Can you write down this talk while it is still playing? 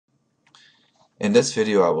In this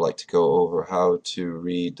video, I would like to go over how to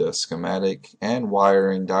read the schematic and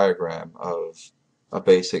wiring diagram of a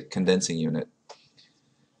basic condensing unit.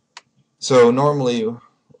 So normally,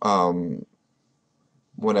 um,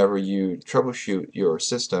 whenever you troubleshoot your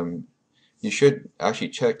system, you should actually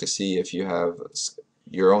check to see if you have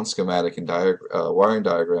your own schematic and wiring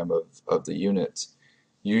diagram of the unit.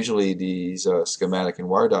 Usually these schematic and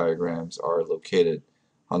wire diagrams are located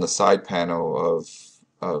on the side panel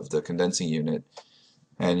of the condensing unit,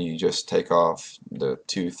 and you just take off the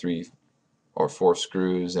 2, 3, or 4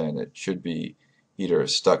 screws, and it should be either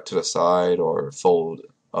stuck to the side or fold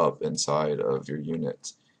up inside of your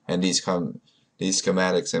unit. And these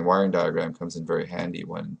schematics and wiring diagram comes in very handy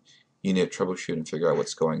when you need to troubleshoot and figure out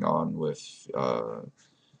what's going on with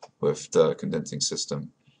the condensing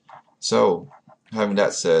system. So, having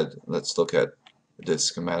that said, let's look at this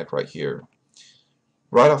schematic right here.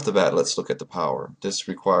 Right off the bat, let's look at the power. This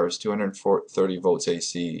requires 230 volts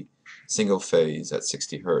AC single phase at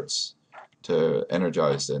 60 Hertz to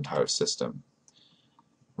energize the entire system.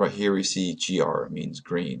 Right here we see GR, means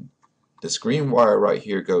green. This green wire right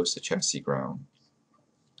here goes to chassis ground.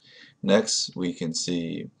 Next we can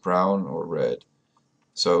see brown or red.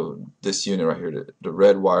 So this unit right here, the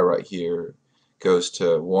red wire right here, goes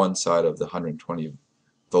to one side of the 120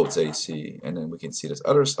 volts AC, and then we can see this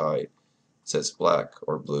other side says black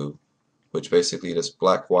or blue, which basically this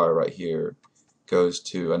black wire right here goes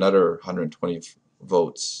to another 120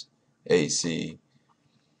 volts AC.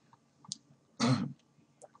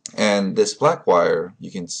 And this black wire, you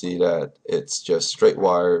can see that it's just straight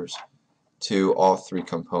wires to all three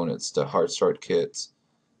components: the hard start kit,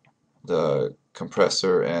 the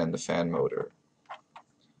compressor, and the fan motor.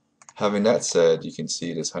 Having that said, you can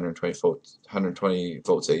see this 120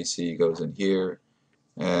 volts AC goes in here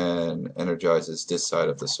and energizes this side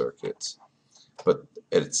of the circuit. But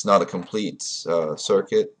it's not a complete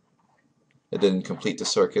circuit. It didn't complete the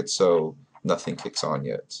circuit, so nothing kicks on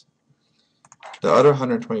yet. The other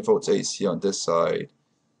 120 volts AC on this side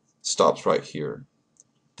stops right here.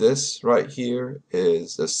 This right here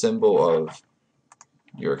is the symbol of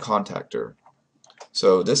your contactor.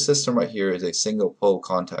 So this system right here is a single pole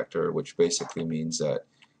contactor, which basically means that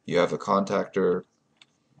you have a contactor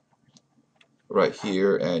right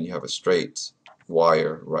here and you have a straight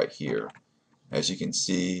wire right here. As you can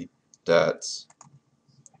see, that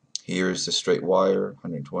here's the straight wire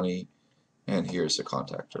 120, and here's the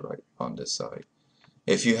contactor right on this side.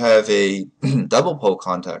 If you have a double pole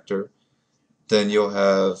contactor, then you'll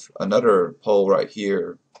have another pole right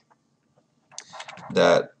here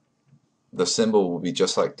that the symbol will be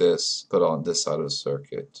just like this, but on this side of the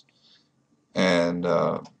circuit. And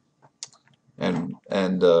the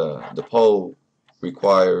pole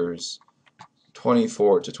requires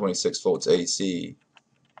 24 to 26 volts AC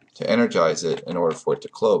to energize it in order for it to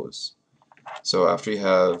close. So after you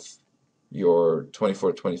have your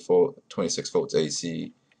 24 to 26 volts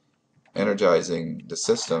AC energizing the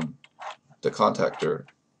system, the contactor,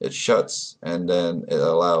 it shuts, and then it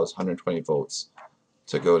allows 120 volts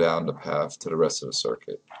to go down the path to the rest of the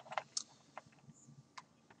circuit.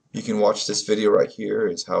 You can watch this video right here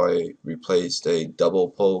is how I replaced a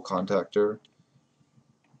double pole contactor,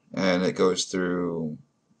 and it goes through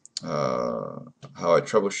how I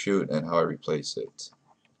troubleshoot and how I replace it.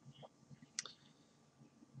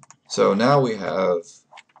 So now we have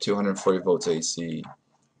 240 volts AC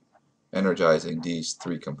energizing these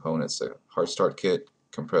three components: the hard start kit,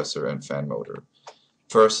 compressor, and fan motor.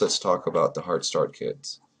 First, let's talk about the hard start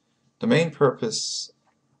kit. The main purpose,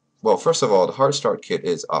 well, first of all, the hard start kit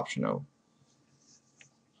is optional.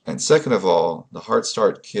 And second of all, the hard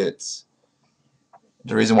start kit,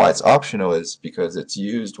 the reason why it's optional is because it's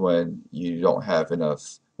used when you don't have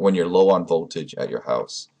enough, when you're low on voltage at your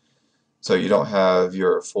house. So you don't have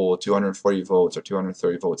your full 240 volts or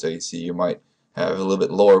 230 volts AC. You might have a little bit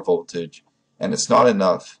lower voltage, and it's not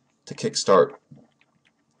enough to kickstart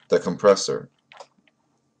the compressor.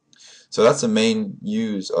 So that's the main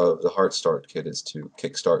use of the hard start kit, is to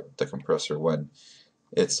kickstart the compressor when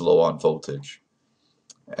it's low on voltage.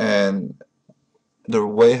 And the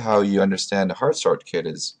way how you understand the hard start kit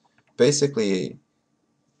is basically,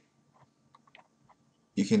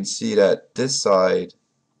 you can see that this side,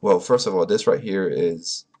 well, first of all, this right here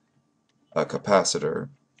is a capacitor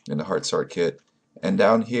in the hard start kit, and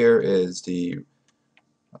down here is the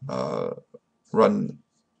run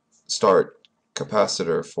start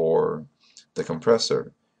capacitor for the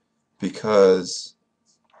compressor. Because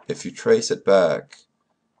if you trace it back,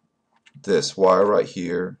 this wire right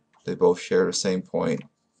here, they both share the same point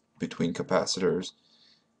between capacitors.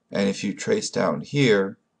 And if you trace down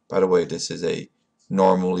here, by the way, this is a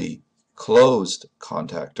normally closed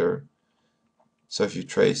contactor. So if you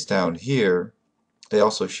trace down here, they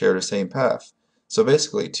also share the same path. So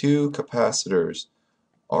basically, two capacitors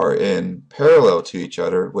are in parallel to each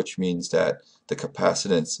other, which means that the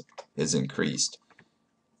capacitance is increased.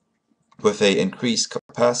 With a increased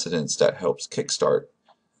capacitance, that helps kickstart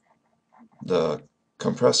the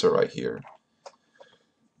compressor right here.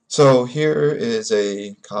 So here is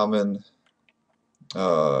a common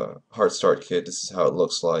hard start kit. This is how it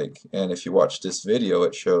looks like, and if you watch this video,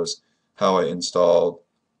 it shows how I installed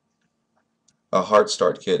a hard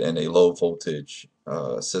start kit and a low voltage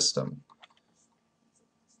system.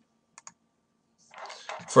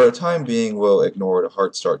 For the time being, we'll ignore the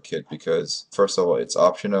hard start kit because, first of all, it's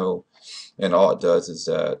optional, and all it does is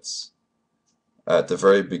that at the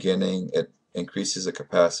very beginning it increases the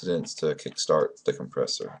capacitance to kickstart the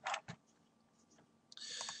compressor.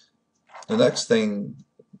 The next thing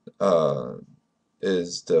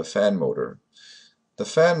is the fan motor. The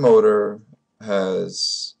fan motor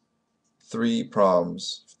has three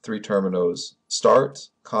proms, three terminals: start,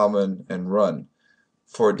 common, and run.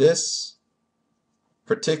 For this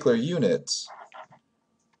particular unit,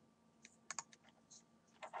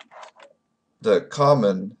 the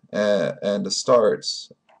common and the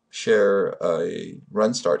starts share a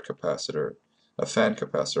run start capacitor, a fan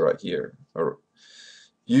capacitor right here.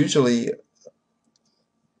 Usually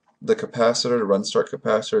the capacitor, the run start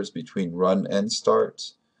capacitor, is between run and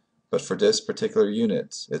start, but for this particular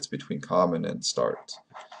unit it's between common and start.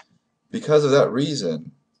 Because of that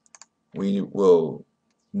reason, we will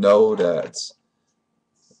know that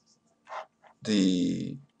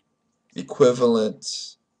the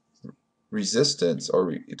equivalent resistance,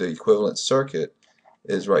 or the equivalent circuit,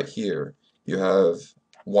 is right here. You have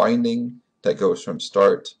winding that goes from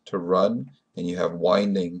start to run, and you have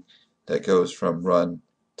winding that goes from run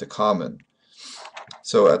to common.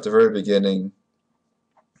 So at the very beginning,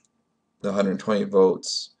 the 120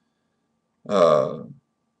 volts, the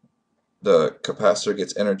capacitor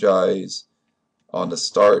gets energized. On the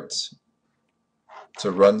start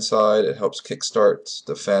to run side, it helps kickstart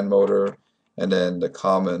the fan motor, and then the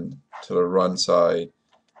common to the run side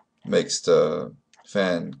makes the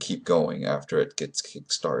fan keep going after it gets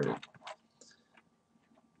kick-started.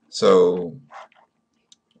 So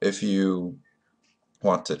if you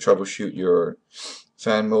want to troubleshoot your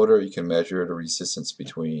fan motor, you can measure the resistance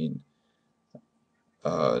between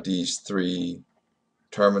these three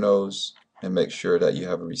terminals and make sure that you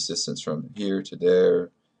have a resistance from here to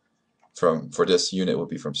there. For this unit, would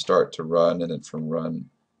be from start to run, and then from run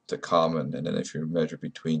to common, and then if you measure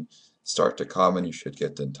between start to common, you should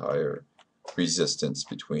get the entire resistance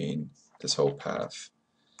between this whole path.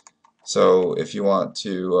 So if you want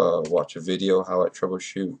to watch a video how I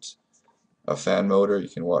troubleshoot a fan motor, you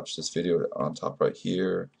can watch this video on top right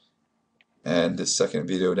here, and this second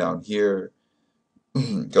video down here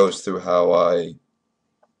goes through how I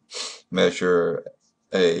measure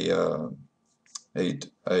a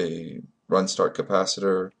run start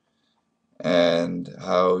capacitor, and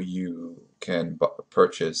how you can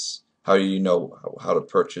purchase, how do you know how to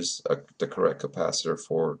purchase the correct capacitor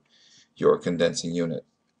for your condensing unit.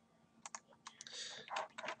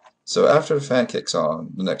 So after the fan kicks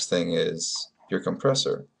on, the next thing is your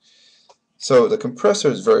compressor. So the compressor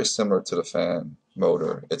is very similar to the fan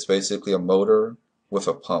motor. It's basically a motor with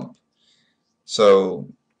a pump. So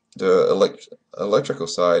the electrical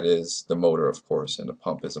side is the motor, of course, and the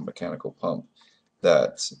pump is a mechanical pump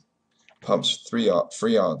that pumps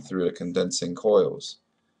freon through the condensing coils.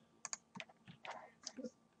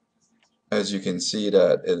 As you can see,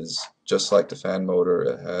 that it is just like the fan motor.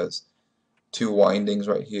 It has two windings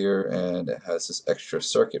right here, and it has this extra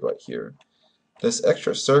circuit right here. This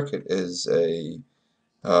extra circuit is a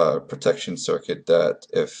protection circuit that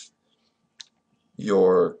if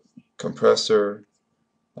your compressor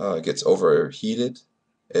gets overheated,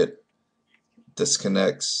 it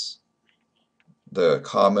disconnects the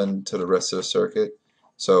common to the rest of the circuit,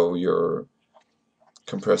 so your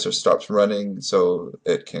compressor stops running so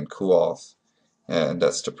it can cool off, and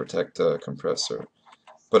that's to protect the compressor.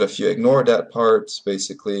 But if you ignore that part,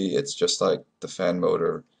 basically it's just like the fan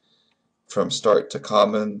motor. From start to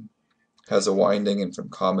common has a winding, and from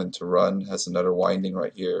common to run has another winding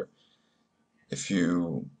right here. If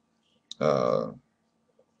you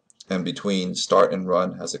and between start and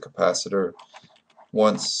run has a capacitor.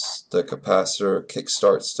 Once the capacitor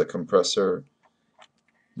kickstarts the compressor,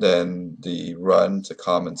 then the run to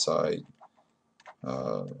common side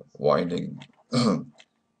winding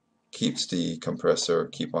keeps the compressor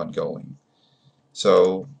keep on going.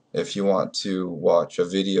 So if you want to watch a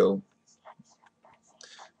video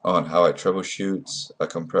on how I troubleshoot a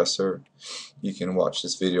compressor. You can watch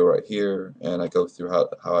this video right here, and I go through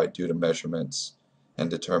how I do the measurements and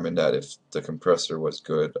determine that if the compressor was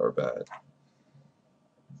good or bad.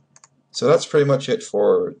 So that's pretty much it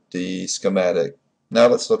for the schematic. Now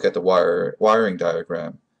let's look at the wiring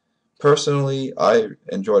diagram. Personally, I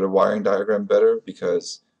enjoy the wiring diagram better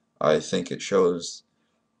because I think it shows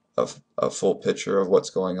a full picture of what's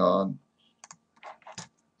going on.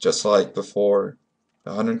 Just like before,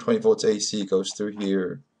 120 volts AC goes through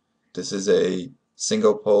here. This is a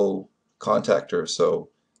single pole contactor, so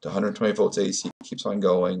the 120 volts AC keeps on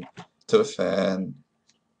going to the fan,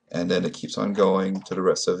 and then it keeps on going to the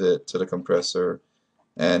rest of it, to the compressor,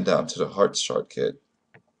 and down to the hard start kit.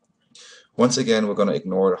 Once again, we're going to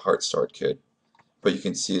ignore the hard start kit, but you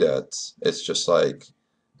can see that it's just like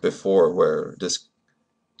before, where this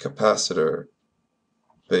capacitor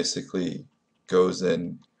basically goes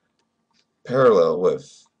in parallel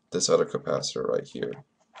with this other capacitor right here.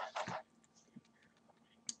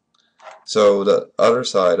 So the other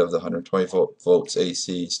side of the 120 volts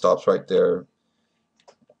AC stops right there,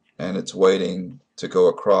 and it's waiting to go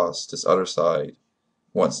across this other side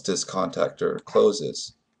once this contactor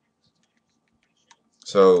closes.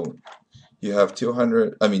 So you have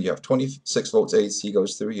 26 volts AC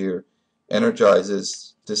goes through here,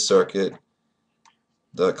 energizes this circuit,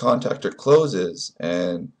 the contactor closes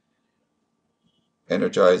and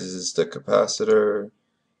energizes the capacitor,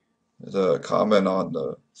 the common on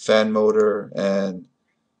the fan motor, and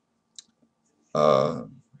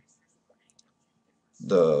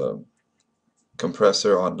the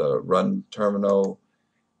compressor on the run terminal,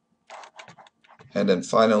 and then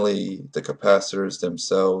finally the capacitors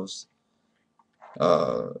themselves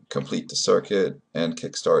complete the circuit and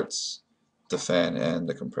kickstarts the fan and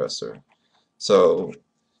the compressor. So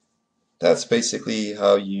that's basically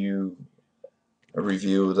how you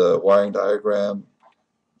review the wiring diagram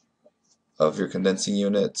of your condensing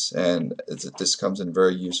units, and this comes in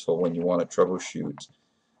very useful when you want to troubleshoot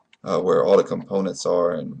where all the components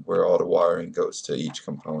are and where all the wiring goes to each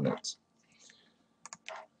component.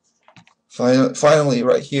 Finally,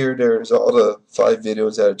 right here, there's all the 5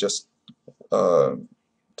 videos that I just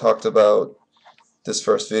talked about. This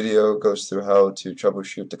first video goes through how to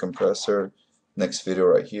troubleshoot the compressor. Next video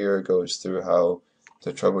right here goes through how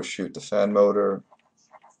to troubleshoot the fan motor,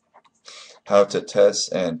 how to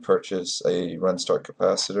test and purchase a run start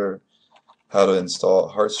capacitor, how to install a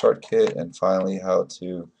hard start kit, and finally how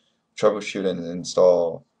to troubleshoot and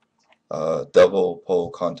install a double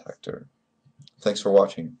pole contactor. Thanks for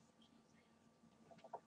watching.